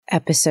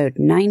Episode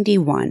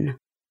 91,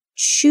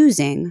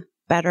 Choosing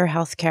Better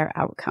Healthcare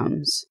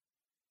Outcomes.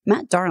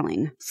 Matt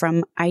Darling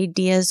from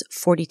Ideas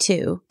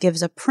 42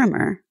 gives a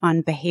primer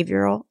on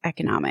behavioral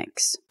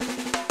economics.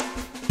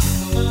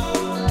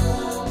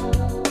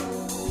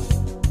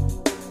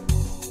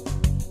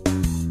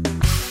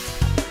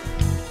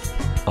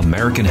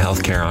 American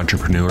healthcare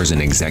entrepreneurs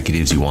and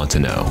executives you want to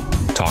know.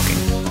 Talking.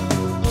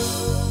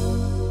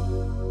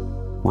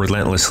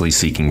 Relentlessly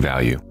seeking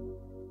value.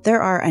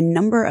 There are a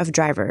number of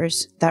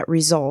drivers that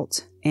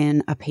result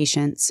in a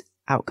patient's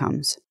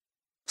outcomes.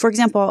 For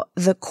example,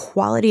 the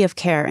quality of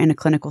care in a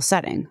clinical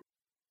setting.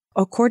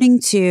 According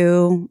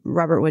to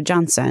Robert Wood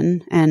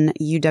Johnson and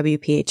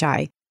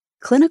UWPHI,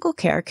 clinical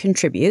care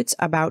contributes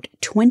about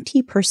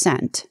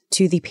 20%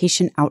 to the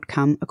patient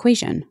outcome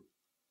equation.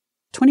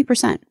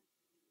 20%.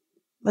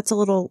 That's a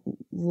little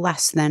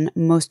less than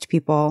most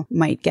people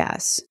might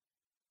guess.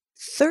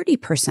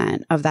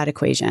 30% of that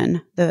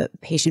equation, the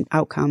patient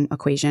outcome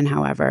equation,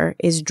 however,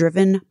 is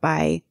driven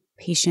by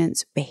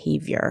patient's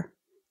behavior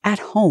at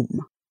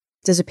home.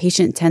 Does a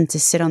patient tend to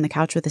sit on the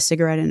couch with a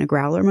cigarette and a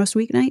growler most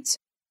weeknights?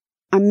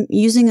 I'm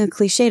using a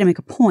cliche to make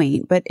a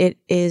point, but it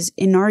is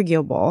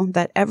inarguable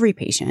that every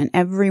patient,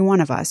 every one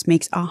of us,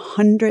 makes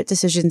 100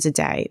 decisions a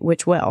day,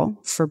 which will,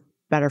 for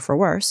better or for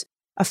worse,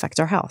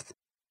 affect our health.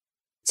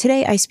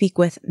 Today, I speak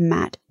with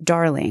Matt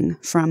Darling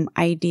from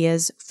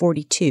Ideas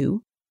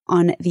 42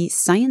 on the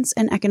science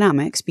and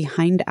economics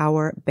behind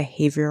our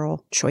behavioral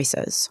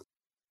choices.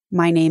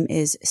 My name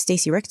is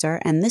Stacey Richter,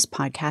 and this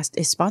podcast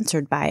is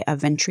sponsored by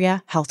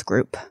Aventria Health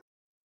Group.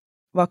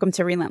 Welcome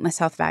to Relentless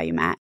Health Value,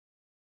 Matt.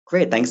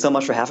 Great. Thanks so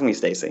much for having me,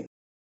 Stacey.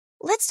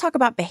 Let's talk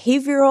about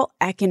behavioral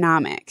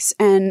economics.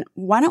 And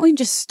why don't we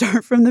just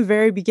start from the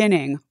very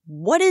beginning?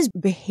 What is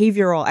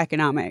behavioral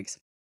economics?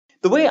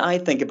 The way I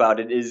think about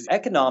it is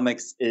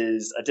economics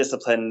is a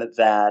discipline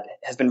that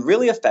has been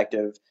really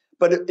effective,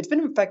 but it's been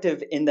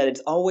effective in that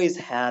it's always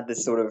had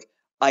this sort of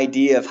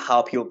idea of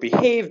how people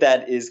behave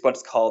that is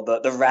what's called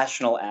the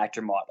rational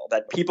actor model,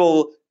 that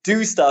people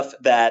do stuff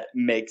that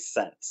makes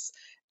sense.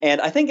 And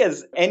I think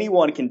as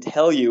anyone can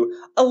tell you,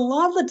 a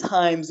lot of the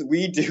times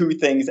we do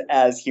things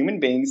as human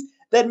beings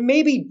that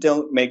maybe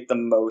don't make the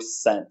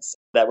most sense.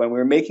 That when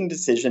we're making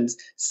decisions,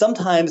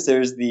 sometimes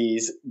there's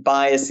these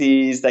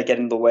biases that get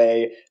in the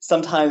way.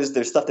 Sometimes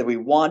there's stuff that we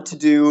want to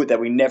do that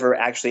we never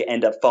actually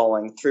end up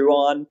following through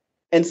on.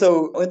 And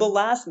so in the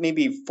last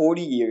maybe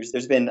 40 years,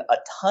 there's been a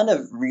ton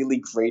of really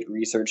great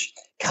research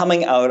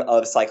coming out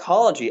of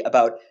psychology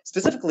about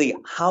specifically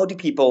how do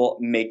people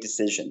make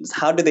decisions?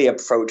 How do they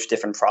approach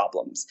different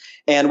problems?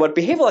 And what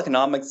behavioral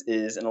economics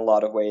is in a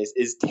lot of ways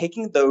is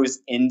taking those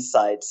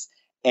insights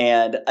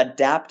and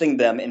adapting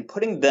them and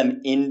putting them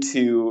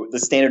into the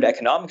standard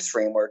economics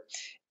framework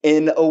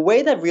in a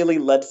way that really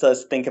lets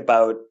us think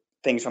about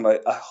things from a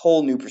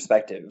whole new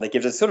perspective. That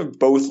gives us sort of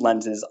both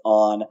lenses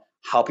on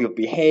how people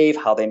behave,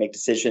 how they make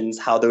decisions,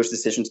 how those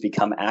decisions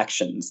become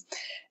actions.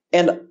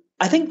 And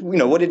I think,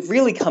 what it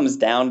really comes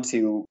down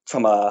to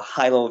from a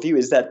high-level view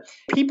is that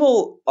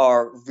people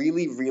are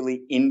really,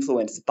 really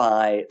influenced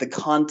by the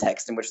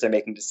context in which they're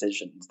making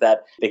decisions,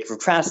 that they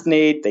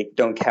procrastinate, they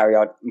don't carry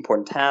out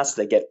important tasks,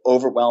 they get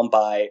overwhelmed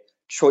by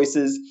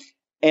choices.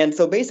 And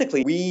so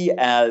basically, we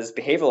as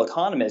behavioral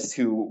economists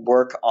who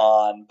work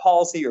on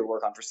policy or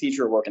work on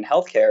procedure or work in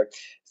healthcare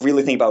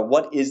really think about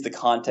what is the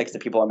context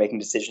that people are making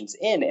decisions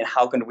in and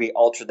how can we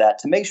alter that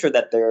to make sure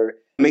that they're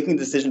making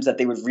decisions that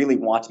they would really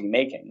want to be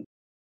making.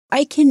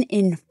 I can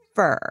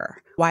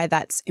infer why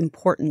that's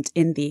important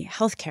in the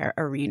healthcare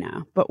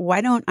arena, but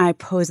why don't I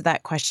pose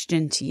that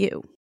question to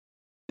you?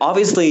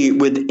 Obviously,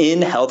 within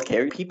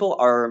healthcare, people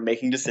are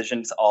making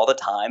decisions all the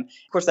time.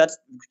 Of course, that's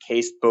the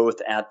case both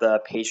at the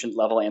patient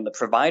level and the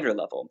provider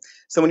level.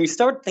 So when you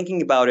start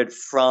thinking about it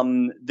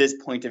from this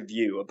point of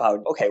view about,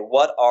 okay,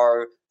 what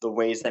are the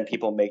ways that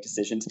people make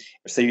decisions?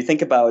 So you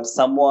think about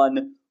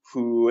someone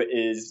who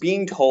is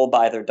being told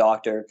by their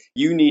doctor,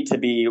 you need to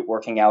be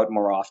working out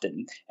more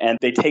often. And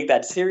they take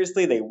that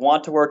seriously. They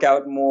want to work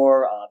out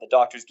more. The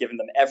doctor's given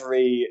them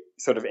every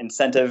sort of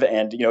incentive.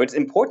 And, it's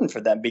important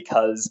for them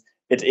because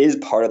it is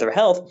part of their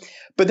health.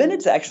 But then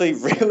it's actually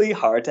really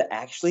hard to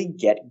actually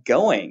get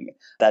going.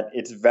 That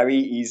it's very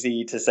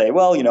easy to say,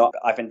 well,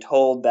 I've been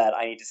told that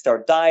I need to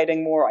start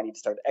dieting more. I need to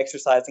start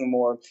exercising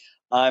more.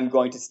 I'm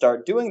going to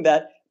start doing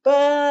that.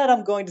 But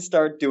I'm going to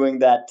start doing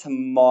that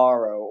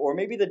tomorrow or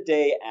maybe the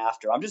day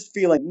after. I'm just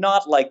feeling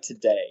not like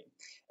today.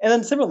 And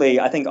then similarly,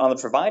 I think on the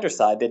provider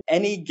side, that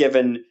any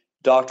given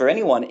doctor,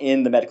 anyone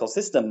in the medical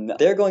system,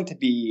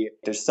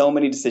 there's so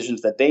many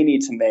decisions that they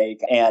need to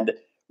make. And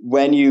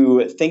when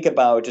you think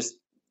about just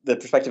the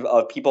perspective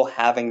of people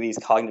having these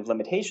cognitive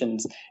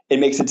limitations,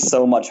 it makes it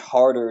so much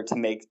harder to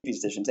make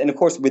these decisions. And of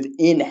course,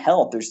 within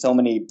health, there's so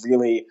many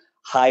really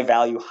high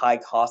value, high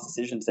cost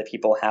decisions that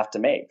people have to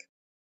make.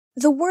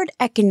 The word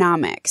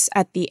economics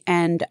at the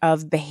end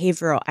of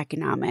behavioral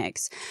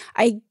economics,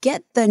 I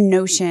get the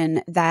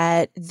notion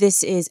that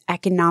this is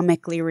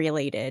economically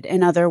related.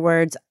 In other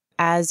words,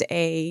 as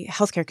a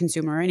healthcare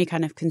consumer, any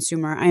kind of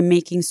consumer, I'm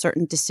making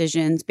certain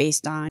decisions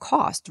based on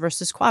cost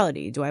versus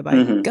quality. Do I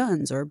buy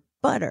guns or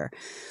butter?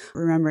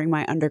 Remembering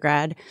my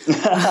undergrad.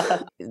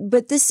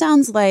 But this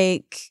sounds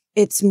like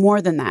it's more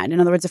than that.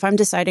 In other words, if I'm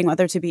deciding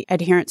whether to be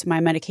adherent to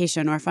my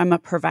medication, or if I'm a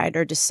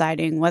provider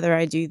deciding whether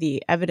I do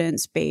the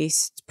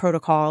evidence-based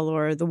protocol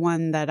or the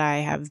one that I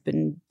have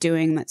been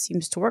doing that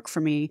seems to work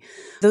for me,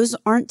 those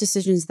aren't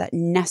decisions that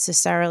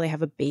necessarily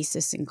have a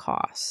basis in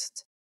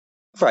cost.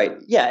 Right.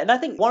 Yeah. And I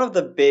think one of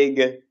the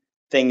big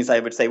things I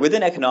would say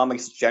within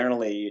economics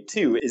generally,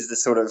 too, is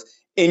this sort of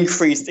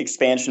increased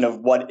expansion of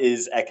what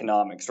is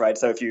economics, right?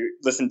 So if you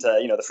listen to,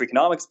 the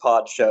Freakonomics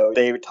Pod show,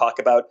 they would talk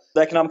about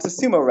the economics of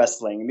sumo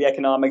wrestling, the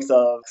economics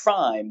of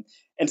crime.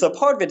 And so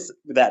part of it's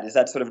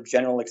that sort of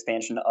general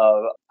expansion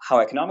of how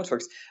economics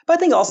works. But I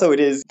think also it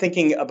is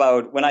thinking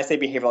about, when I say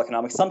behavioral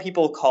economics, some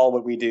people call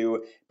what we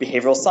do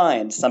behavioral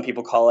science. Some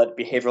people call it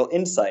behavioral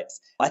insights.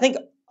 I think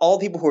all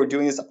people who are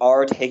doing this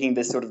are taking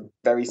this sort of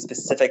very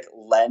specific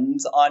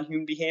lens on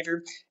human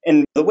behavior.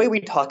 And the way we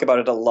talk about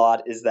it a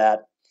lot is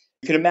that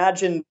you can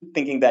imagine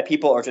thinking that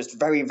people are just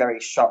very, very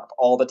sharp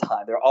all the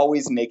time. They're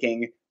always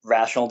making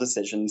rational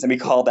decisions. And we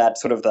call that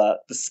sort of the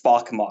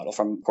Spock model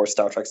from, of course,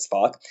 Star Trek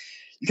Spock.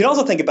 You can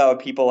also think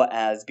about people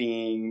as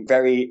being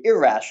very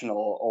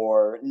irrational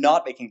or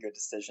not making good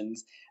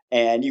decisions.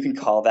 And you can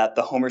call that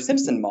the Homer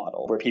Simpson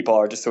model, where people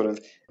are just sort of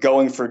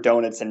going for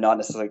donuts and not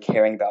necessarily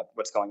caring about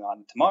what's going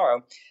on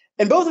tomorrow.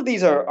 And both of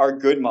these are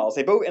good models.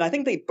 And I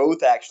think they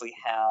both actually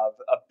have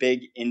a big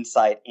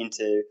insight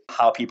into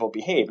how people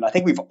behave. And I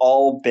think we've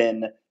all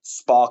been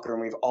Spock, and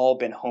we've all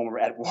been Homer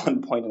at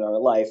one point in our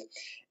life.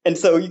 And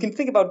so you can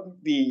think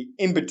about the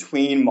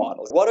in-between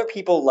models. What are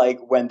people like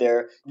when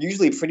they're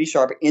usually pretty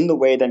sharp in the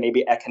way that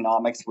maybe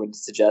economics would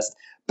suggest?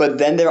 But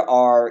then there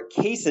are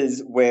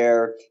cases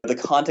where the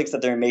context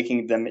that they're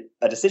making them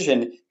a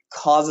decision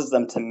causes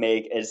them to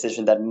make a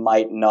decision that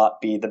might not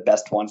be the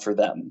best one for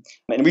them.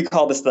 And we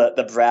call this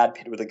the Brad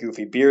Pitt with a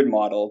goofy beard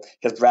model,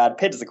 because Brad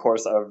Pitt is, of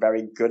course, a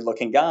very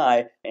good-looking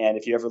guy. And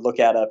if you ever look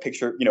at a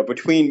picture,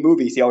 between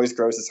movies, he always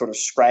grows this sort of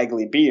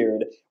scraggly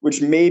beard, which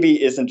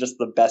maybe isn't just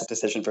the best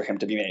decision for him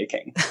to be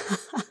making.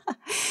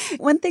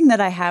 One thing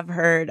that I have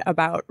heard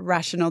about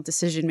rational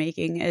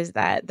decision-making is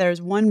that there's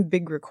one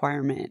big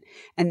requirement,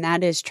 and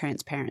that is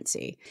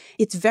transparency.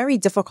 It's very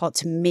difficult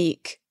to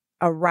make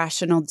a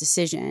rational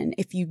decision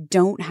if you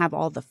don't have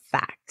all the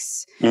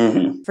facts.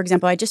 Mm-hmm. For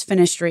example, I just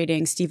finished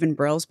reading Stephen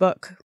Brill's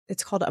book.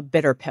 It's called A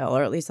Bitter Pill,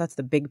 or at least that's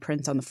the big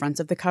print on the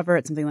front of the cover.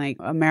 It's something like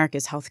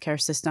America's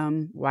Healthcare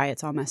System, Why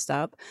It's All Messed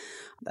Up.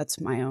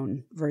 That's my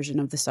own version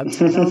of the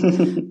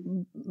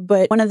subtitle.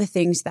 But one of the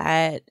things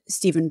that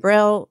Stephen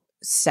Brill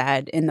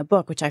said in the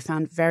book, which I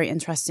found very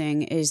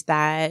interesting, is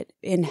that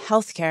in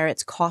healthcare,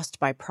 it's cost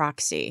by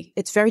proxy.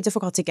 It's very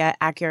difficult to get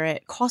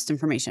accurate cost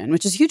information,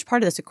 which is a huge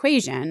part of this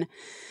equation.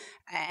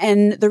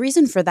 And the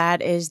reason for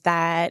that is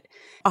that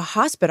a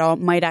hospital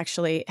might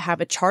actually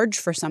have a charge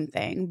for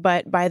something,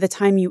 but by the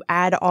time you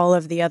add all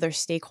of the other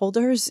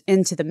stakeholders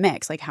into the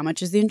mix, like how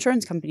much is the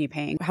insurance company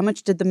paying? How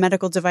much did the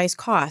medical device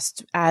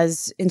cost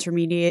as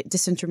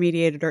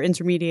disintermediated or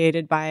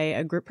intermediated by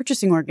a group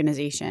purchasing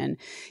organization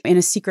in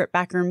a secret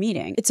backroom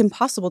meeting? It's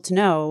impossible to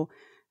know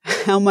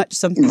how much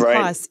something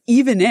costs,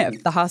 even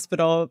if the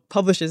hospital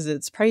publishes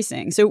its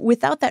pricing. So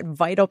without that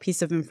vital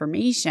piece of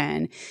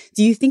information,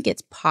 do you think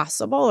it's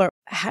possible, or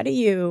how do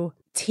you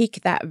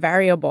take that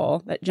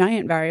variable, that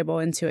giant variable,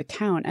 into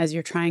account as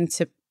you're trying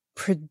to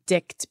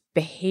predict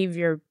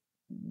behavior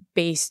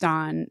based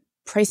on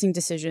pricing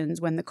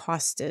decisions when the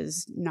cost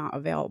is not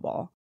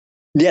available?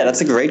 Yeah,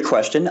 that's a great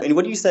question. And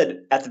what you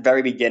said at the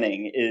very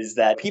beginning is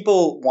that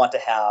people want to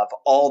have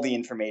all the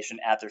information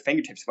at their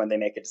fingertips when they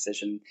make a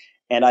decision.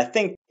 And I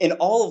think in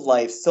all of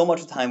life, so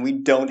much of the time, we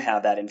don't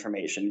have that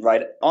information,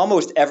 right?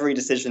 Almost every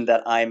decision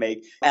that I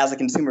make as a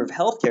consumer of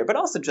healthcare, but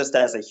also just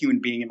as a human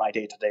being in my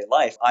day-to-day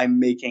life, I'm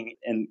making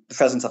in the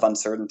presence of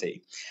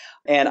uncertainty.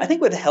 And I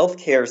think with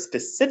healthcare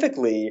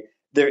specifically,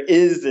 there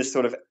is this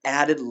sort of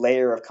added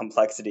layer of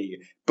complexity,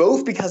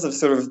 both because of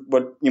sort of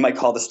what you might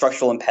call the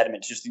structural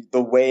impediments, just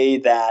the way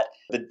that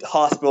the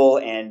hospital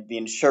and the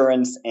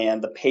insurance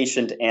and the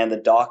patient and the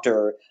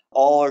doctor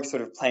all are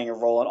sort of playing a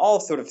role and all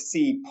sort of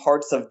see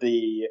parts of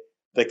the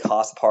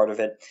cost part of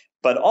it,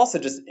 but also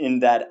just in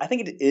that I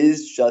think it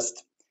is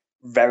just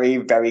very,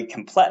 very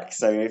complex.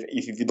 So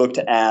if you looked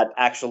at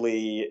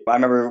actually, I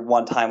remember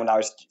one time when I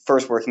was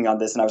first working on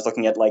this and I was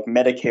looking at like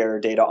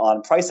Medicare data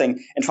on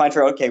pricing and trying to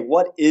figure out, okay,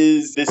 what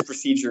is this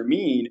procedure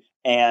mean?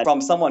 And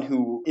from someone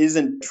who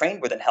isn't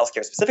trained within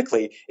healthcare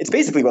specifically, it's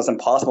basically was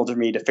impossible for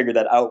me to figure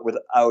that out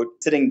without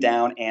sitting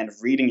down and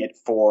reading it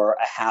for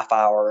a half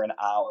hour, an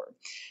hour.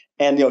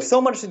 And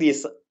so much of the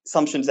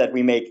assumptions that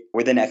we make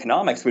within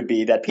economics would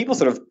be that people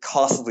sort of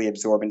costly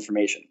absorb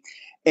information.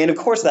 And of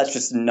course, that's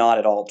just not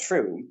at all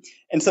true.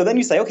 And so then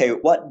you say, okay,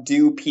 what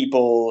do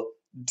people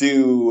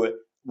do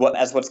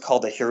as what's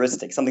called a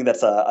heuristic, something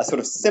that's a sort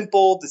of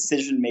simple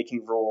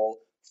decision-making rule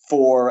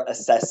for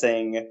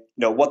assessing,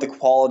 what the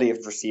quality of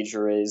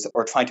procedure is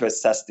or trying to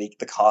assess the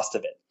cost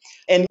of it.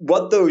 And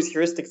what those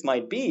heuristics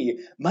might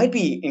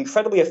be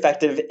incredibly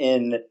effective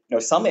in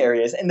some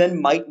areas and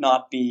then might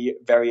not be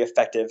very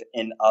effective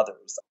in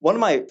others. One of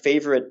my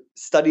favorite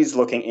studies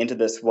looking into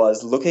this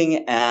was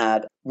looking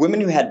at women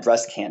who had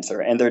breast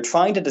cancer, and they're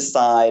trying to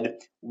decide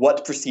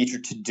what procedure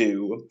to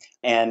do,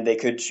 and they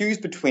could choose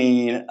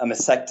between a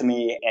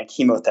mastectomy and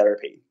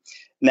chemotherapy.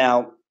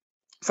 Now,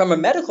 from a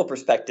medical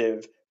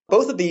perspective,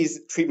 both of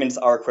these treatments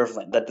are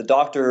equivalent, that the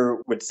doctor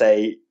would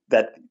say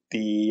that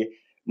the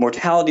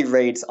mortality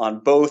rates on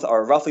both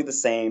are roughly the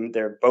same.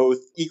 They're both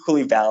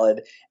equally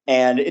valid.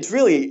 And it's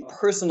really a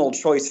personal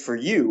choice for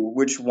you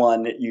which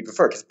one you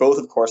prefer, because both,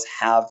 of course,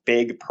 have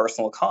big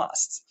personal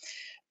costs.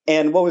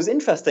 And what was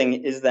interesting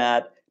is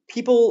that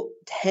people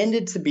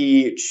tended to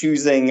be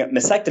choosing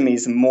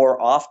mastectomies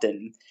more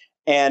often.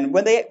 And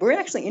when they were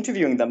actually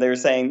interviewing them, they were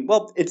saying,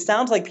 well, it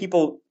sounds like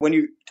people, when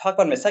you talk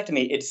about a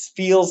mastectomy, it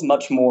feels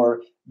much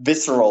more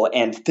visceral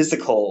and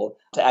physical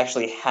to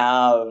actually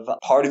have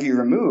part of you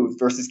removed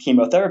versus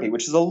chemotherapy,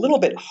 which is a little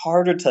bit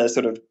harder to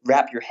sort of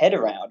wrap your head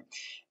around.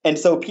 And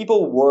so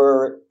people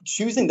were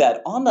choosing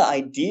that on the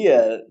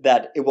idea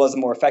that it was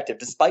more effective,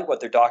 despite what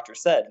their doctor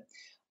said.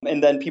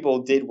 And then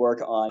people did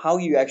work on how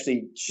you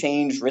actually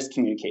change risk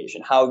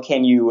communication. How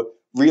can you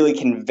really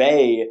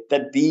convey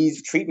that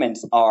these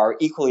treatments are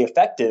equally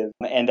effective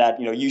and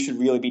that you should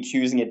really be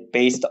choosing it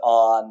based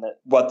on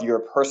what your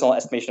personal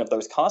estimation of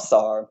those costs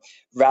are,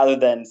 rather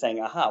than saying,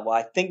 well,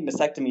 I think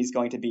mastectomy is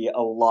going to be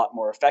a lot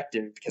more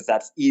effective because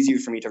that's easier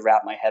for me to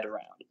wrap my head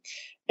around.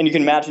 And you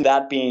can imagine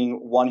that being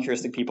one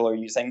heuristic people are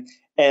using.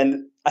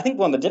 And I think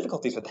one of the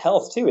difficulties with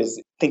health, too, is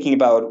thinking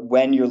about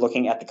when you're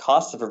looking at the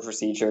cost of a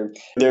procedure.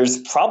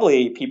 There's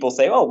probably people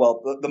say, oh,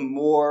 well, the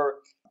more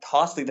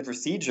costly the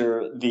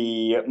procedure,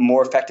 the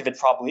more effective it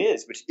probably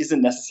is, which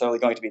isn't necessarily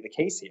going to be the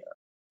case here.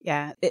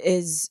 Yeah, it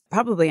is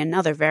probably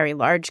another very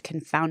large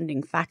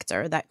confounding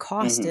factor that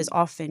cost is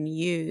often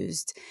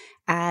used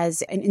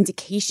as an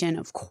indication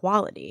of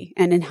quality.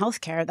 And in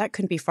healthcare, that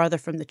couldn't be farther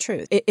from the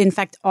truth. In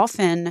fact,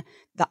 often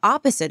the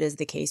opposite is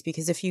the case,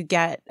 because if you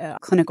get a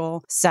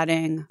clinical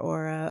setting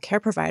or a care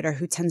provider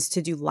who tends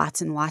to do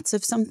lots and lots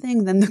of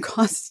something, then the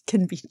cost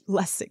can be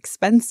less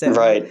expensive.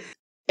 Right.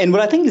 And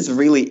what I think is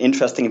really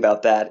interesting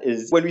about that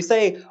is when we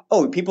say,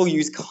 oh, people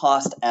use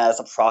cost as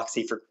a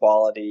proxy for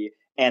quality,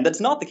 and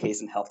that's not the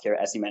case in healthcare,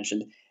 as you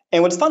mentioned.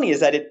 And what's funny is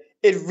that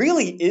it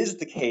really is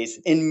the case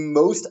in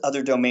most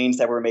other domains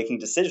that we're making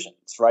decisions,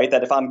 right?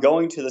 That if I'm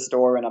going to the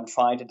store and I'm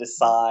trying to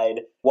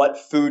decide what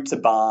food to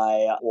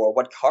buy or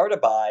what car to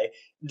buy,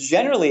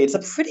 generally it's a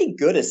pretty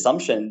good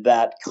assumption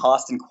that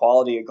cost and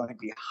quality are going to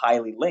be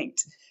highly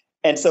linked.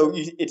 And so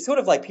it's sort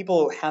of like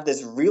people have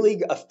this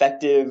really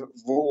effective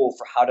rule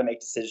for how to make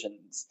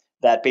decisions,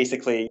 that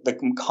basically the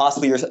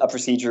costlier a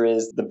procedure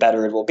is, the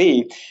better it will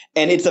be.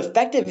 And it's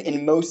effective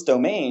in most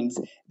domains.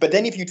 But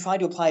then if you try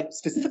to apply it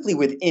specifically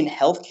within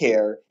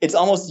healthcare, it's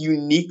almost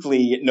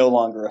uniquely no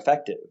longer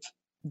effective.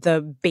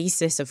 The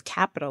basis of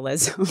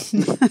capitalism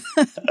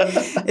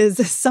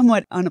is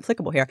somewhat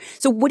unapplicable here.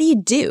 So what do you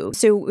do?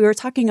 So we were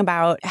talking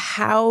about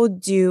how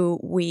do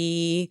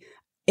we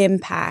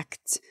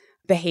impact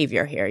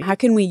behavior here? How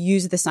can we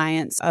use the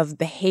science of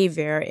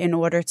behavior in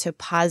order to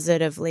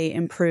positively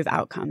improve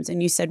outcomes?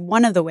 And you said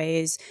one of the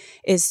ways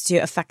is to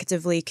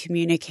effectively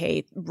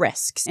communicate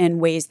risks in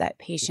ways that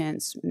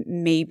patients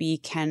maybe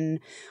can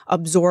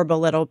absorb a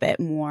little bit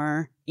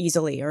more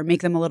easily or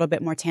make them a little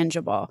bit more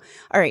tangible.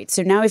 All right,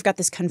 so now we've got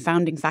this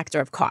confounding factor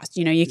of cost.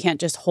 You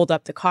can't just hold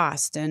up the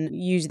cost and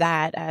use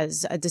that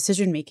as a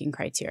decision-making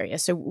criteria.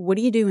 So what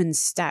do you do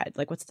instead?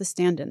 Like, what's the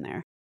stand-in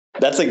there?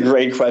 That's a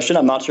great question.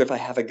 I'm not sure if I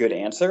have a good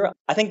answer.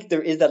 I think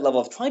there is that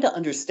level of trying to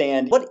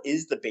understand what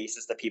is the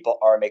basis that people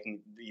are making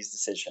these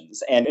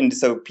decisions. And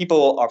so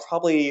people are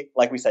probably,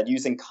 like we said,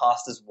 using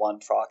cost as one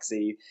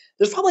proxy.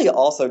 There's probably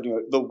also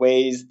the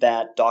ways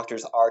that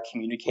doctors are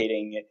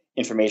communicating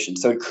information.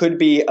 So it could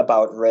be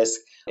about risk.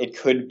 It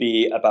could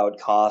be about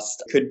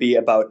cost. It could be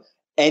about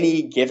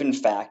any given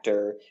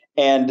factor.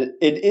 And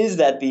it is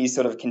that these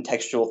sort of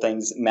contextual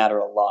things matter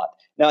a lot.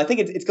 Now, I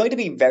think it's going to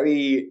be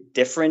very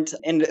different,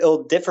 and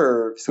it'll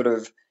differ sort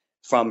of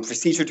from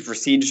procedure to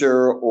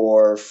procedure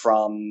or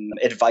from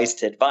advice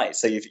to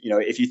advice. So,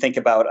 if you think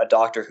about a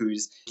doctor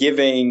who's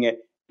giving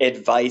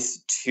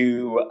advice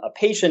to a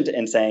patient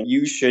and saying,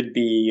 you should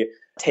be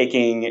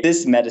taking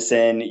this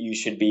medicine, you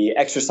should be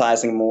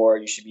exercising more,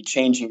 you should be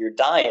changing your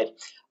diet.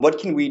 What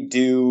can we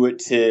do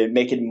to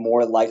make it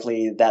more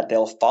likely that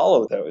they'll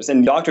follow those?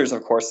 And doctors,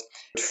 of course,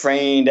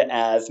 trained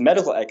as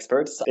medical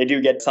experts, they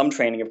do get some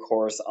training, of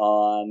course,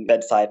 on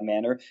bedside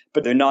manner,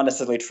 but they're not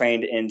necessarily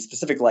trained in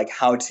specific, like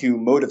how to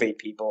motivate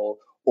people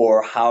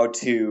or how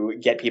to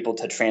get people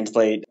to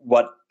translate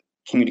what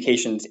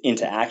communications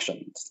into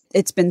actions.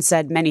 It's been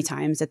said many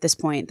times at this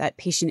point that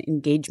patient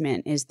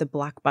engagement is the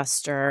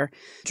blockbuster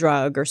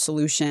drug or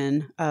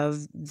solution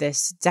of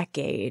this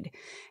decade.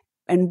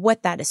 And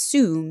what that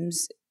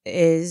assumes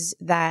is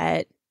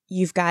that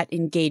you've got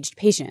engaged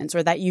patients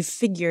or that you've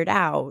figured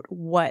out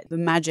what the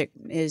magic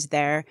is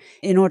there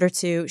in order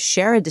to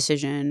share a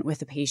decision with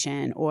the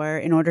patient or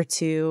in order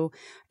to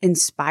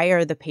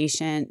inspire the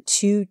patient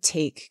to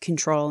take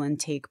control and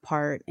take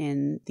part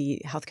in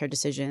the healthcare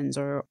decisions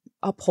or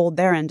uphold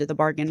their end of the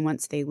bargain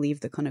once they leave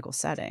the clinical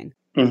setting.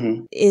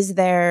 Mm-hmm. Is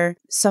there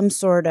some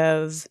sort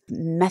of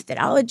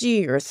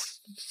methodology or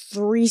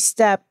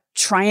three-step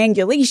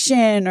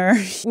triangulation, or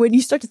when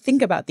you start to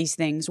think about these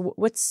things,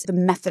 what's the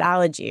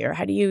methodology or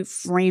how do you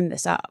frame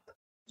this up?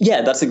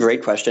 Yeah, that's a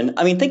great question.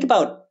 I mean, think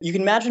about, you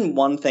can imagine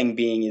one thing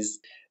being is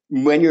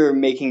when you're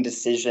making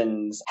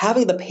decisions,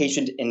 having the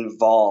patient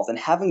involved and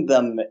having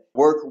them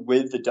work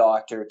with the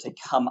doctor to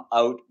come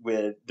out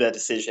with the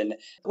decision.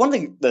 One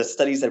of the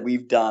studies that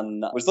we've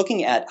done was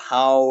looking at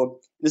how,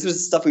 this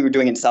was stuff we were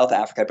doing in South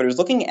Africa, but it was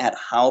looking at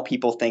how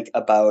people think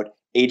about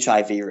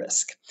HIV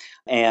risk.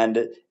 And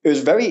it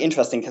was very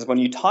interesting because when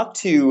you talk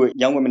to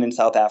young women in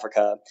South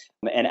Africa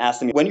and ask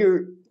them, when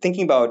you're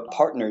thinking about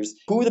partners,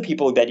 who are the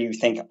people that you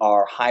think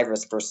are high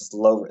risk versus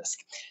low risk?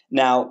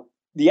 Now,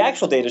 the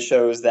actual data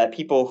shows that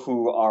people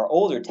who are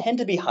older tend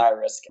to be high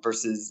risk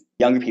versus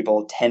younger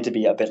people tend to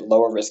be a bit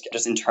lower risk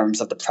just in terms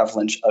of the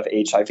prevalence of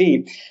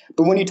HIV.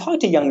 But when you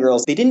talk to young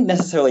girls, they didn't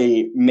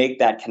necessarily make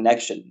that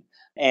connection.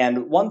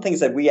 And one of the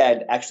things that we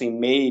had actually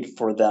made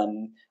for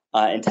them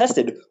and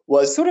tested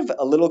was sort of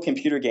a little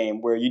computer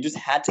game where you just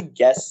had to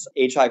guess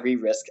HIV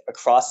risk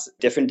across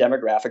different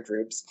demographic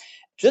groups.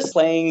 Just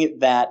playing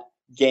that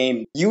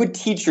game, you would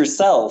teach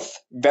yourself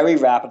very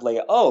rapidly,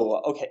 oh,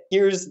 okay,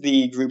 here's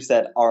the groups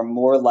that are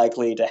more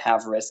likely to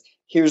have risk.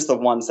 Here's the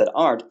ones that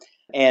aren't.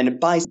 And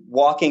by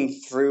walking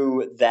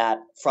through that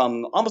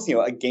from almost, a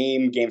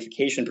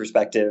gamification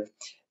perspective,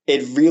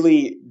 it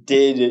really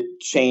did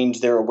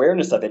change their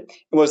awareness of it.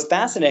 And what's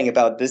fascinating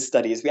about this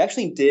study is we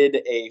actually did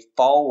a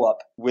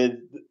follow-up with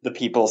the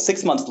people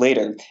 6 months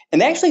later,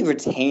 and they actually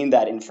retained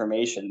that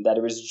information, that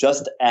it was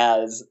just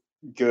as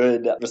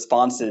good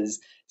responses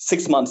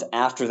 6 months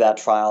after that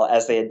trial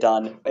as they had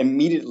done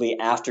immediately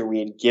after we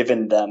had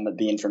given them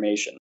the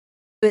information.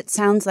 It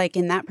sounds like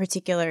in that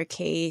particular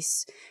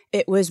case,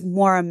 it was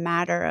more a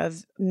matter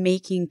of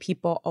making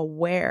people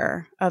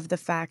aware of the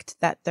fact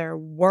that there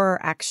were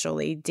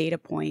actually data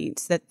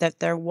points, that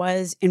there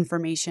was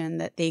information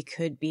that they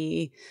could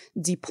be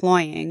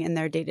deploying in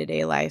their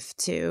day-to-day life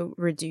to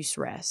reduce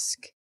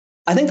risk.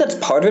 I think that's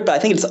part of it, but I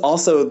think it's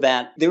also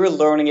that they were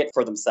learning it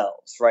for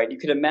themselves, right? You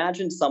could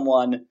imagine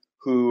someone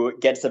who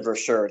gets a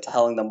brochure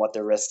telling them what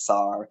their risks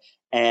are.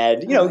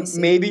 And,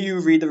 maybe you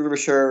read the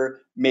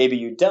brochure, maybe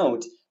you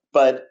don't.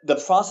 But the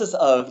process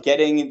of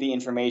getting the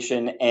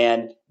information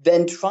and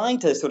then trying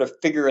to sort of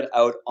figure it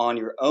out on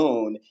your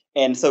own.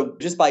 And so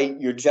just by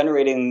you're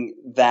generating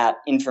that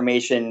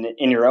information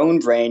in your own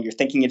brain, you're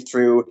thinking it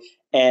through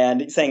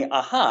and saying,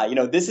 aha,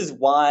 this is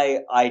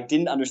why I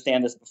didn't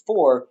understand this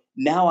before.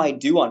 Now I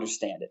do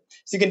understand it.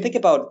 So you can think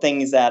about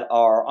things that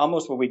are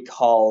almost what we'd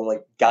call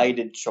like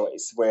guided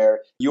choice,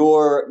 where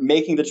you're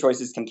making the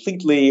choices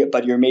completely,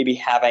 but you're maybe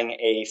having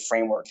a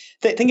framework.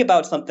 Think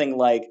about something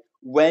like,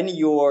 when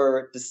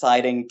you're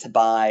deciding to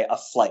buy a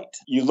flight,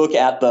 you look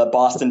at the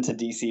Boston to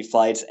DC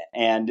flights,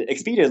 and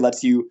Expedia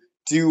lets you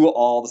do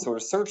all the sort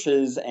of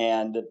searches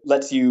and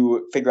lets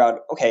you figure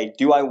out, okay,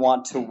 do I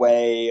want to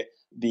weigh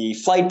the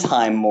flight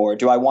time more?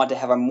 Do I want to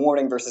have a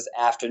morning versus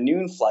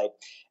afternoon flight?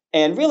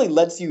 And really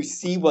lets you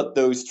see what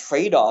those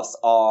trade-offs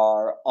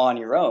are on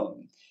your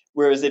own.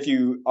 Whereas if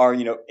you are,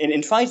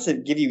 and tries to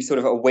give you sort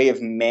of a way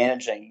of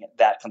managing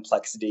that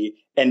complexity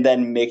and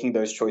then making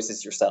those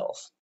choices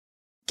yourself.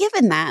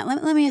 Given that,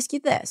 let me ask you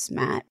this,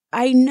 Matt.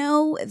 I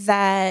know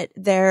that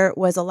there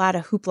was a lot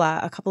of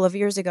hoopla a couple of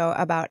years ago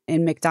about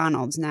in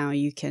McDonald's. Now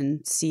you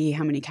can see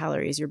how many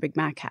calories your Big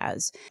Mac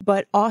has,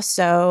 but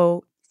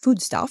also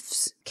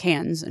foodstuffs,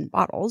 cans and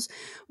bottles.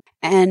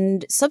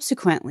 And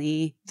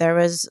subsequently, there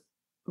was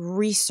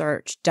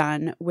research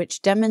done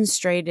which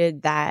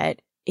demonstrated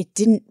that it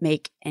didn't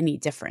make any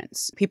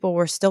difference. People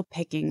were still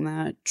picking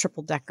the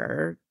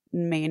triple-decker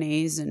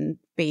mayonnaise and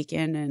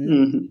bacon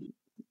and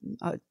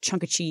a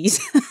chunk of cheese,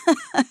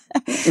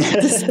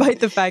 despite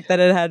the fact that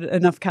it had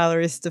enough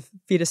calories to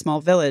feed a small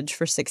village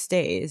for 6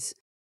 days.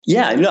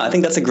 Yeah, I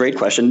think that's a great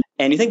question.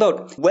 And you think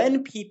about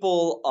when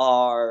people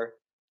are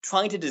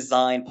trying to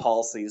design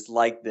policies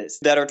like this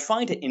that are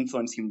trying to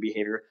influence human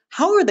behavior,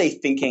 how are they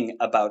thinking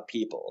about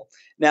people?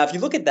 Now, if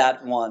you look at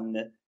that one,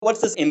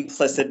 what's this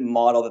implicit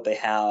model that they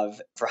have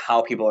for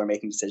how people are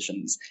making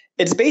decisions?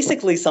 It's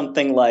basically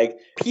something like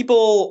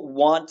people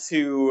want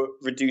to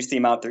reduce the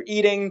amount they're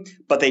eating,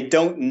 but they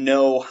don't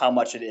know how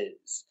much it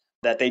is.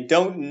 That they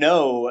don't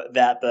know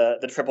that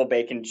the triple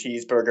bacon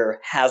cheeseburger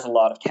has a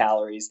lot of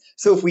calories.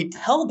 So if we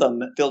tell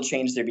them, they'll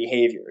change their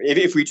behavior.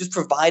 If we just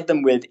provide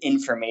them with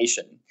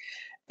information.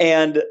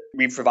 And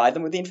we provide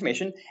them with the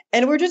information,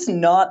 and we're just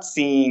not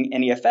seeing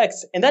any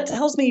effects. And that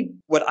tells me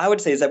what I would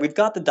say is that we've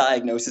got the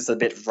diagnosis a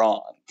bit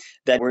wrong,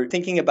 that we're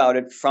thinking about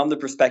it from the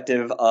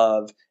perspective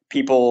of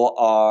people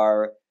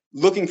are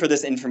looking for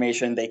this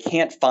information. They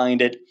can't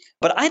find it.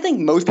 But I think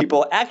most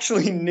people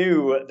actually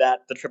knew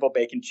that the triple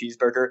bacon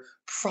cheeseburger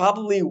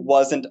probably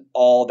wasn't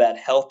all that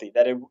healthy.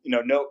 That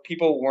no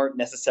people weren't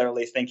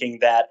necessarily thinking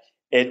that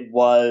it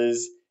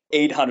was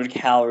 800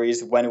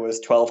 calories when it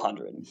was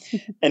 1200.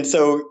 And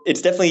so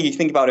it's definitely, you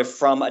think about it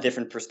from a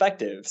different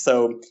perspective.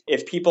 So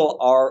if people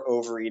are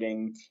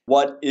overeating,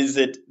 what is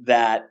it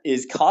that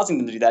is causing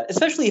them to do that?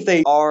 Especially if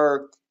they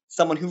are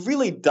someone who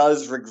really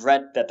does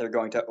regret that they're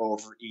going to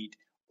overeat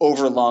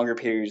over longer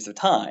periods of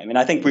time. And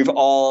I think we've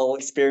all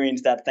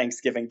experienced that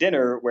Thanksgiving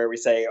dinner where we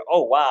say,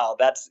 oh, wow,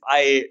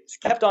 I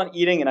kept on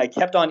eating and I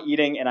kept on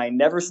eating and I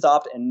never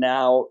stopped. And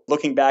now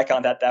looking back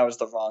on that, that was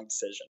the wrong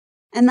decision.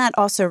 And that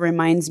also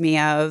reminds me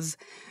of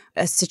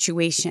a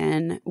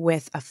situation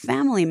with a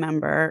family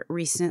member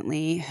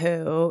recently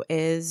who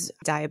is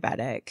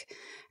diabetic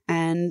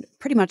and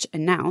pretty much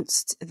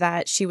announced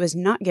that she was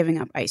not giving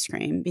up ice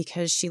cream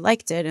because she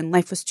liked it and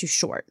life was too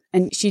short.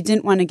 And she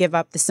didn't want to give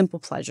up the simple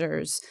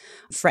pleasures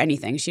for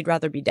anything. She'd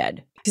rather be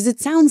dead. Because it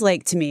sounds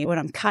like to me, what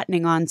I'm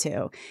cottoning on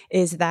to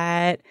is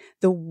that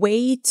the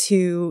way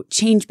to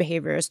change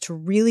behavior is to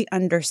really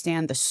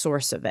understand the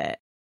source of it.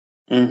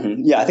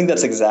 Mm-hmm. Yeah, I think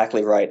that's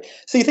exactly right.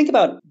 So you think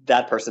about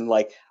that person,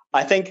 like,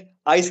 I think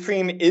ice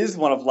cream is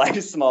one of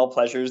life's small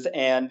pleasures,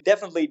 and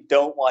definitely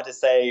don't want to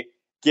say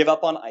give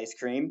up on ice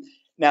cream.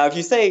 Now, if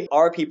you say,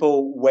 are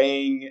people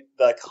weighing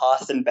the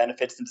costs and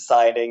benefits and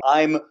deciding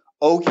I'm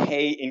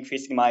okay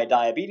increasing my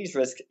diabetes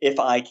risk if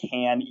I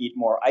can eat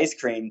more ice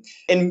cream?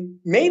 And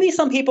maybe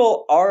some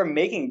people are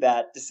making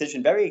that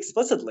decision very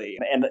explicitly,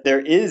 and there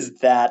is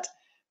that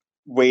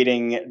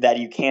weighting that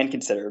you can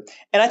consider.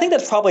 And I think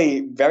that's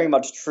probably very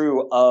much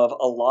true of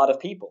a lot of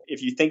people.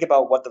 If you think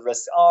about what the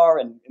risks are,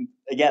 and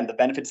again, the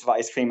benefits of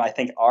ice cream, I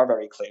think are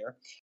very clear.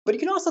 But you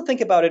can also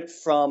think about it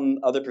from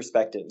other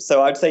perspectives.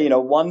 So I'd say,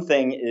 one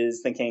thing is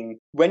thinking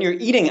when you're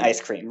eating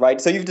ice cream, right?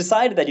 So you've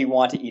decided that you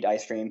want to eat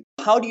ice cream.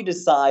 How do you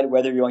decide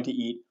whether you're going to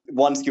eat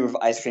 1 scoop of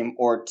ice cream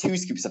or 2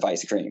 scoops of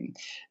ice cream?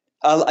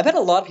 I bet a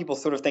lot of people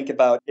sort of think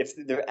about if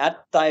they're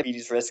at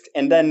diabetes risk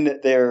and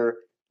then they're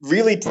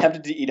really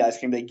tempted to eat ice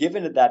cream, they give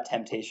into that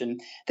temptation,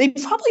 they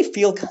probably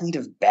feel kind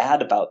of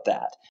bad about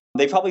that.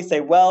 They probably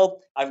say,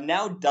 well, I've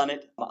now done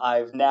it.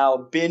 I've now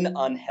been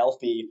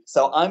unhealthy.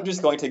 So I'm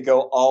just going to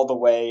go all the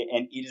way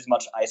and eat as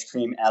much ice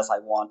cream as I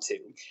want to.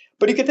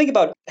 But you could think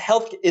about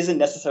health isn't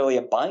necessarily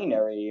a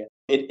binary.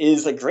 It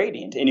is a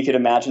gradient. And you could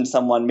imagine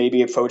someone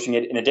maybe approaching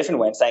it in a different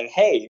way and saying,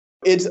 hey,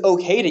 it's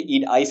okay to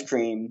eat ice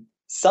cream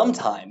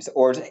sometimes,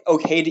 or it's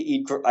okay to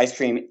eat ice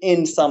cream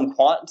in some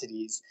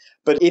quantities.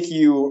 But if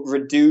you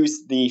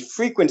reduce the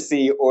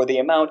frequency or the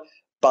amount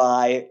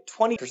by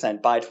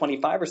 20%, by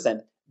 25%,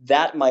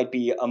 that might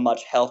be a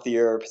much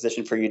healthier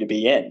position for you to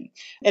be in.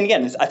 And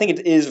again, I think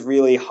it is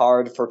really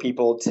hard for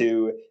people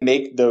to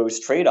make those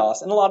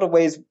trade-offs. In a lot of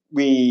ways,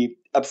 we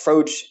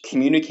approach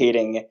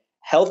communicating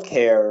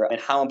healthcare and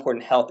how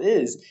important health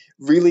is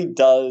really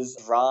does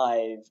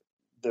drive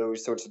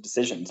those sorts of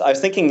decisions. I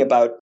was thinking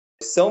about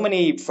so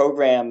many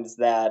programs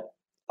that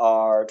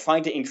are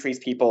trying to increase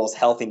people's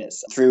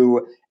healthiness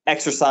through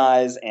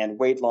exercise and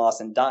weight loss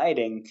and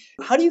dieting.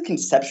 How do you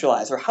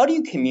conceptualize or how do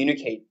you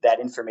communicate that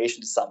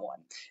information to someone?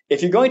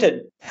 If you're going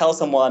to tell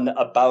someone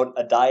about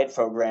a diet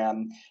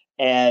program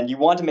and you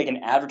want to make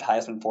an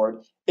advertisement for it,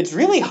 it's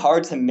really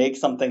hard to make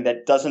something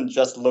that doesn't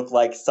just look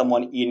like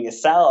someone eating a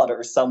salad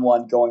or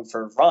someone going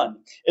for a run.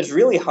 It's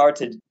really hard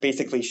to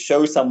basically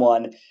show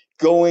someone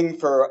going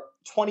for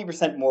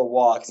 20% more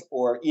walks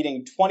or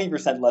eating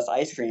 20% less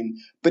ice cream.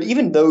 But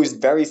even those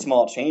very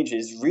small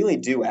changes really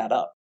do add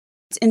up.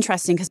 It's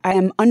interesting because I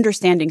am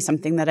understanding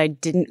something that I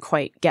didn't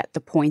quite get the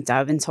point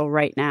of until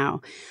right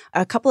now.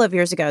 A couple of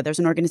years ago, there's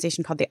an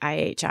organization called the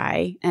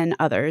IHI and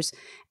others,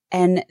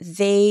 and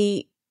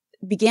they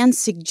began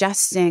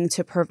suggesting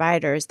to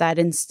providers that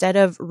instead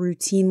of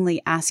routinely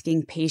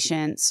asking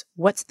patients,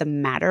 what's the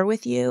matter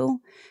with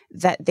you,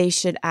 that they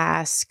should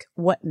ask,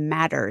 what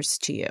matters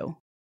to you?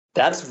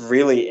 That's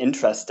really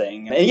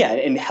interesting. And yeah,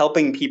 in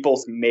helping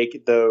people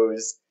make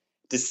those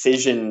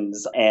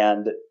decisions,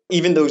 and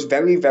even those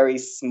very, very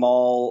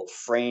small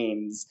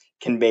frames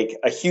can make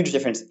a huge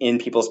difference in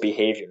people's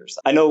behaviors.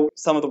 I know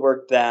some of the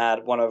work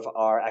that one of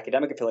our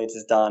academic affiliates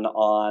has been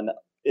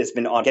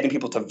on getting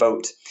people to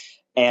vote.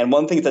 And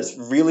one thing that's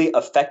really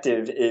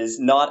effective is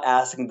not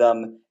asking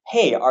them,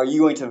 hey, are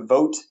you going to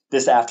vote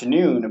this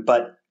afternoon?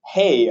 But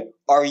hey,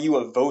 are you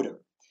a voter?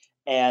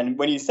 And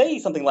when you say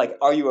something like,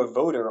 are you a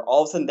voter?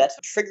 All of a sudden that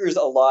triggers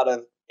a lot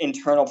of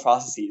internal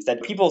processes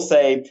that people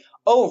say,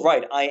 oh,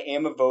 right, I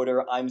am a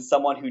voter. I'm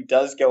someone who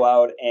does go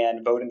out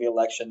and vote in the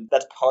election.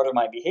 That's part of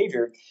my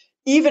behavior.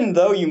 Even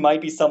though you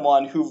might be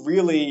someone who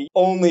really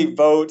only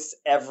votes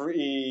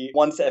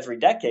once every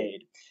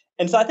decade.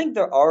 And so I think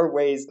there are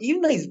ways,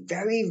 even these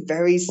very,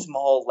 very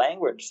small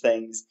language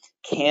things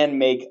can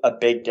make a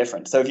big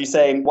difference. So if you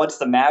say, what's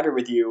the matter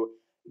with you?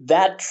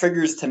 that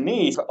triggers to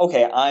me,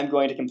 okay, I'm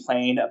going to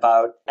complain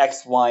about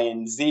X, Y,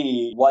 and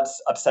Z.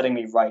 What's upsetting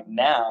me right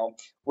now?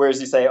 Whereas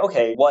you say,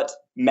 okay, what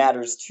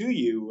matters to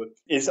you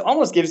is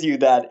almost gives you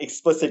that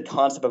explicit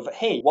concept of,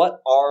 hey,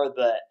 what are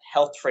the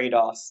health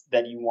trade-offs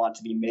that you want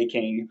to be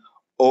making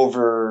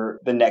over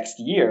the next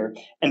year?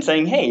 And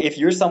saying, hey, if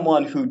you're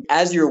someone who,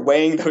 as you're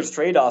weighing those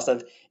trade-offs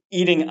of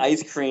eating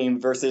ice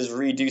cream versus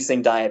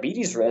reducing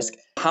diabetes risk,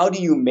 how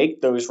do you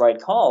make those right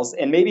calls?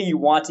 And maybe you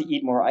want to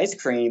eat more ice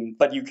cream,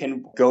 but you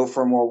can go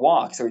for more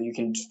walks, or you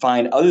can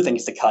find other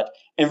things to cut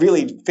and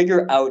really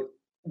figure out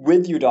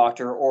with your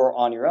doctor or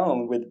on your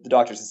own with the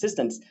doctor's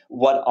assistance,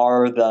 what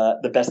are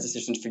the best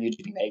decisions for you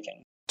to be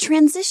making.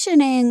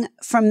 Transitioning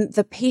from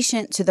the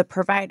patient to the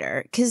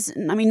provider, because,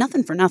 I mean,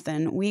 nothing for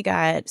nothing, we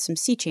got some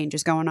sea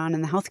changes going on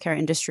in the healthcare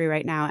industry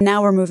right now.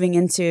 Now we're moving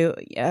into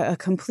a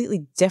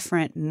completely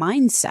different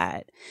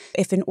mindset.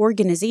 If an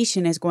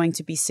organization is going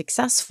to be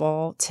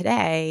successful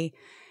today,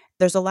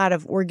 there's a lot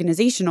of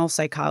organizational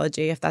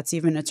psychology, if that's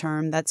even a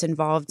term, that's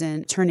involved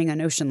in turning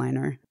an ocean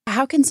liner.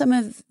 How can some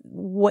of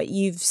what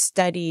you've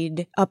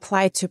studied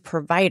apply to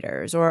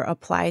providers or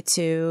apply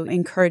to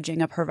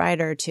encouraging a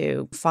provider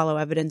to follow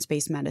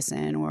evidence-based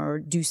medicine or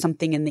do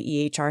something in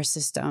the EHR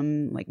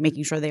system, like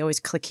making sure they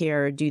always click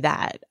here or do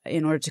that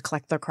in order to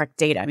collect the correct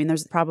data? I mean,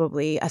 there's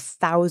probably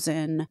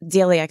 1,000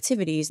 daily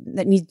activities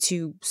that need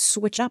to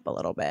switch up a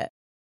little bit.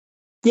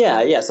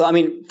 Yeah. So, I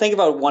mean, think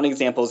about one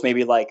example is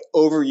maybe like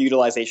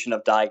overutilization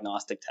of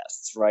diagnostic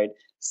tests, right?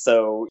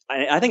 So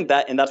I think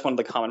that's one of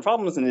the common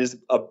problems and is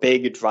a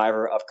big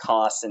driver of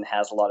costs and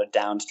has a lot of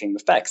downstream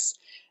effects.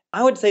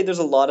 I would say there's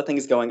a lot of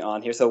things going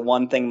on here. So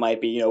one thing might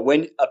be,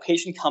 when a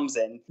patient comes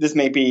in, this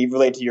may be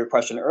related to your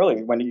question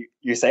earlier, when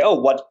you say, oh,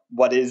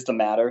 what is the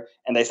matter?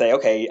 And they say,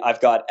 okay,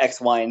 I've got X,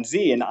 Y, and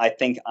Z, and I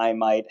think I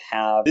might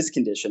have this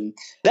condition.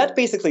 That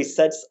basically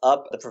sets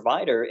up the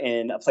provider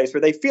in a place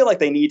where they feel like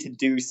they need to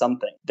do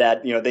something,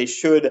 that, they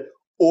should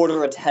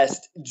order a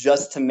test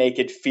just to make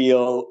it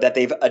feel that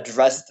they've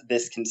addressed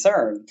this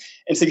concern.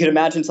 And so you could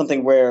imagine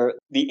something where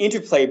the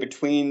interplay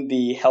between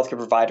the healthcare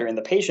provider and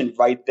the patient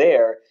right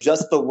there,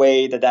 just the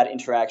way that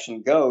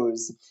interaction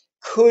goes,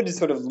 could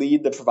sort of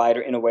lead the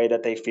provider in a way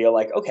that they feel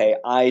like, okay,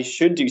 I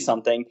should do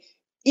something,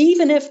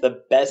 even if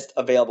the best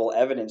available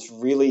evidence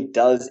really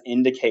does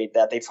indicate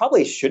that they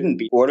probably shouldn't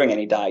be ordering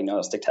any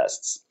diagnostic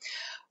tests.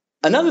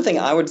 Another thing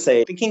I would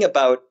say, thinking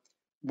about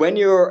when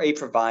you're a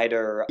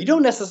provider, you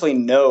don't necessarily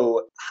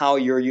know how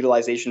your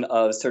utilization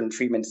of certain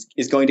treatments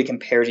is going to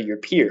compare to your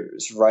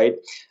peers, right?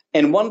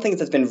 And one thing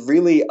that's been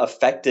really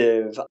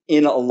effective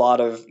in a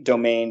lot of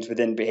domains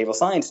within behavioral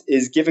science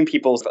is giving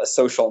people a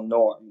social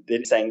norm.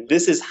 They're saying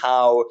this is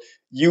how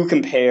you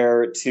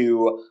compare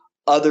to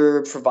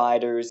other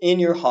providers in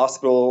your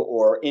hospital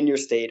or in your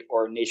state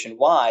or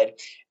nationwide,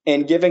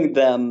 and giving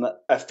them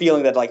a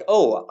feeling that like,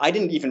 oh, I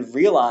didn't even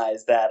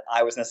realize that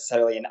I was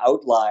necessarily an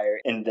outlier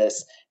in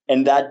this.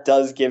 And that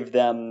does give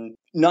them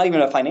not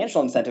even a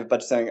financial incentive,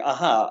 but saying,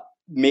 aha,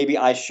 maybe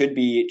I should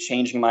be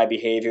changing my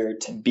behavior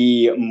to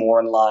be more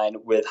in line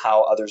with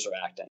how others are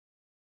acting.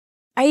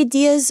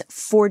 Ideas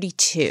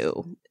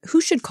 42.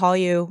 Who should call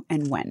you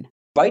and when?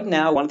 Right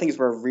now, one of the things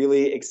we're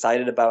really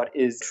excited about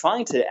is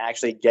trying to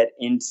actually get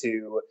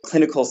into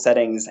clinical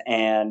settings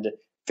and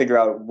figure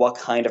out what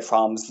kind of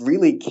problems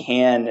really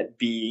can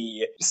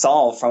be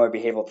solved from a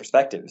behavioral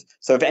perspective.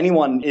 So if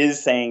anyone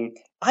is saying,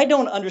 I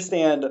don't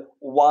understand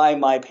why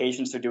my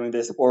patients are doing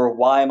this or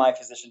why my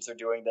physicians are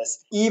doing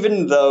this,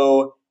 even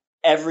though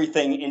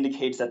everything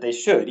indicates that they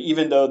should,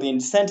 even though the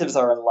incentives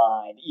are in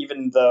line,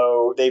 even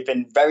though they've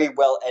been very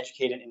well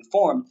educated and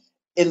informed,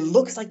 it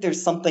looks like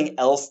there's something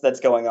else that's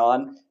going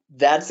on.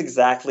 That's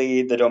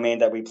exactly the domain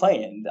that we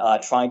play in,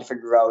 trying to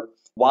figure out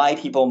why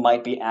people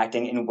might be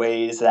acting in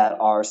ways that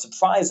are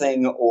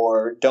surprising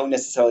or don't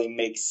necessarily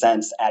make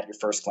sense at your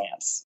first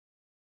glance.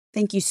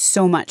 Thank you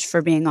so much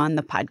for being on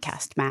the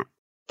podcast, Matt.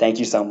 Thank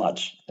you so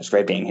much. It's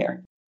great being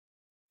here.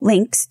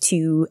 Links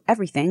to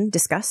everything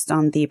discussed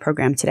on the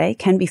program today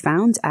can be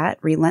found at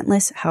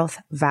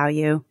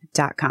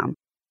relentlesshealthvalue.com.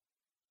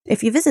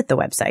 If you visit the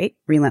website,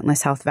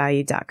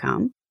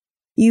 relentlesshealthvalue.com,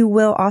 you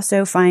will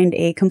also find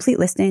a complete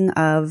listing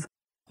of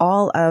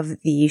all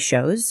of the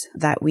shows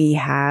that we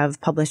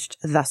have published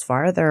thus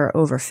far. There are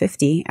over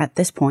 50 at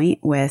this point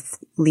with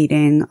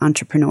leading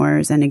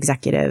entrepreneurs and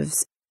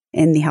executives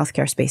in the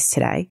healthcare space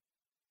today.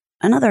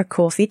 Another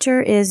cool feature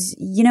is,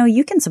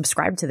 you can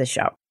subscribe to the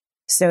show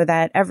so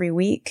that every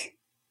week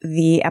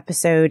the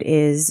episode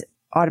is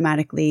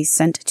automatically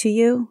sent to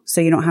you, so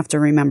you don't have to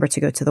remember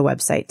to go to the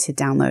website to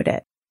download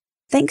it.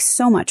 Thanks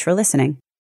so much for listening.